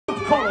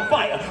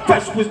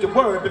fresh was the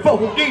word. Before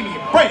Houdini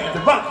and Brand, the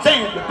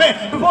Roxanne, the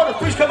band. Before the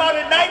Freaks come out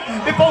at night.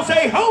 Before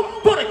Say Ho,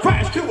 before the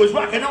Crash Crew was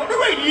rocking on the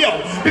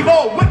radio.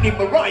 Before Whitney,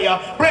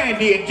 Mariah,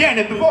 Brandy, and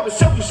Janet. Before the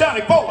Social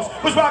Sonic Force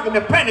was rocking the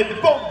planet.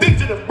 Before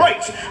Beats of the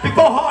Breaks.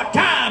 Before Hard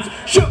Times,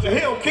 Sugar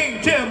Hill,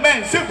 King Tim,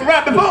 Man, Super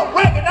Rap. Before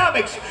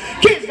Reaganomics,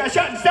 kids got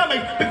shot in the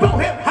stomach. Before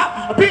hip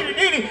hop appeared in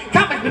any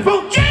comics.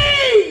 Before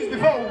G's,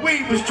 before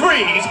weed was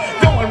trees.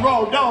 Going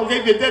raw dog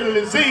gave you deadly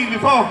disease.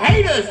 Before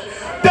haters,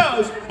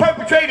 thugs,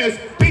 perpetrators,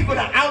 beef for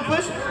the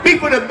alphas, beef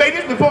for the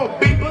betas. Before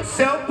beepers,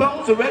 cell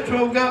phones, or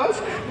retro guards,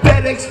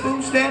 FedEx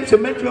food stamps,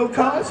 and metro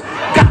cars.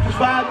 Coppers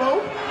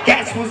 5-0,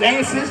 gas was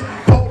answers.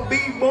 Poor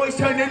B-boys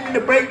turned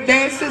into break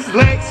dancers.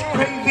 Legs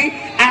crazy,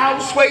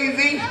 Al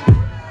Swayze,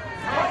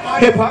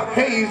 hip hop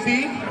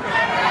hazy.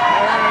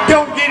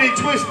 Don't get it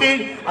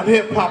twisted. I'm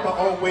hip hop, I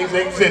always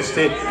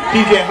existed.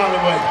 DJ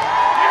Hollywood.